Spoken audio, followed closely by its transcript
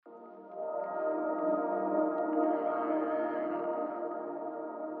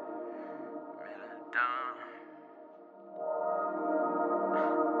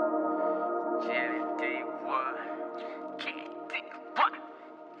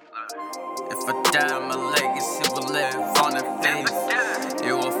If I die, my legacy will live on the faith.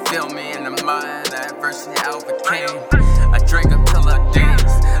 It will fill me in the mind that adversity I overcame. I drink until I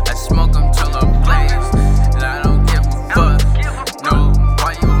dance, I smoke until I'm blazed, and I don't give a fuck. No,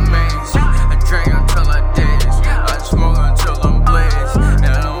 why you amazed? I drink until I dance, I smoke until I'm blazed,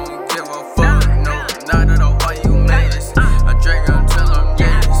 and I don't give a fuck. No, not at all. Why you amazed? I drink until I'm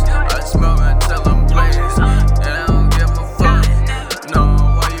dazed, I smoke until I'm blazed, and I don't give a fuck. No,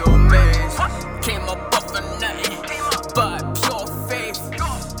 why you amazed? Came up off of nothing but pure faith.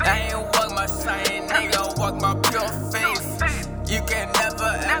 I ain't walk my side, nigga, walk my pure faith. You can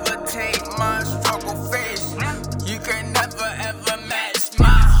never ever take my struggle face. You can never ever match my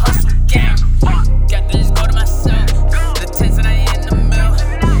hustle game. Got this go to myself. The tens and I in the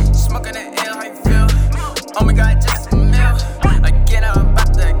mill. Smoking the ill, how you feel? Oh my god, just a meal. Again, I'm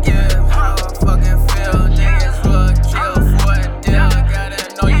about to give how I fucking feel. Niggas will kill for a deal. Gotta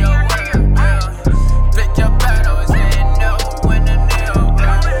know your way of bill. Pick your battles and know when to kneel.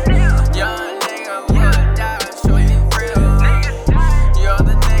 Young nigga will die, show you real. Yo,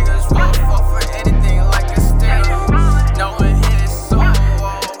 the niggas will fall for anything like a steal. No one hit his soul,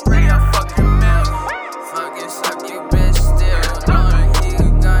 already a fucking meal. Fucking suck you, bitch, still. Knowing he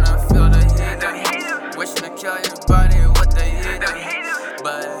gonna feel the heat. Wishing to kill your body with the heater.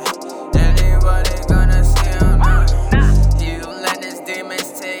 But anybody gonna see him now? He let his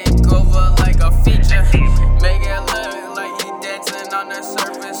demons take over like a feature. Make it look like he dancing on the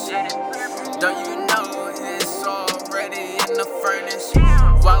surface. Don't you know it's already in the furnace?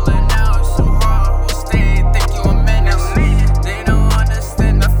 Wildin' out so hard, will stay, think you a menace. They don't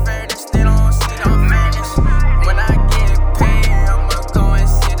understand the fairness, they don't see the fairness. When I get paid, I'ma go and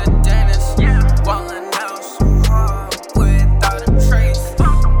see the dentist. Wildin' out so hard, without a trace.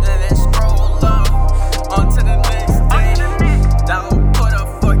 Then scroll up onto the next day. That will put a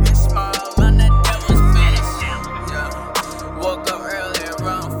fucking smile on the devil's face. Yeah. Woke up early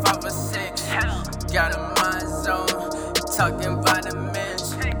around 5 or 6. Got in my zone, talking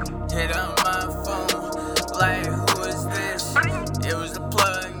vitamins. Hit on my phone, like who is this? It was the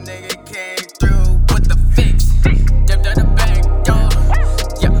plug.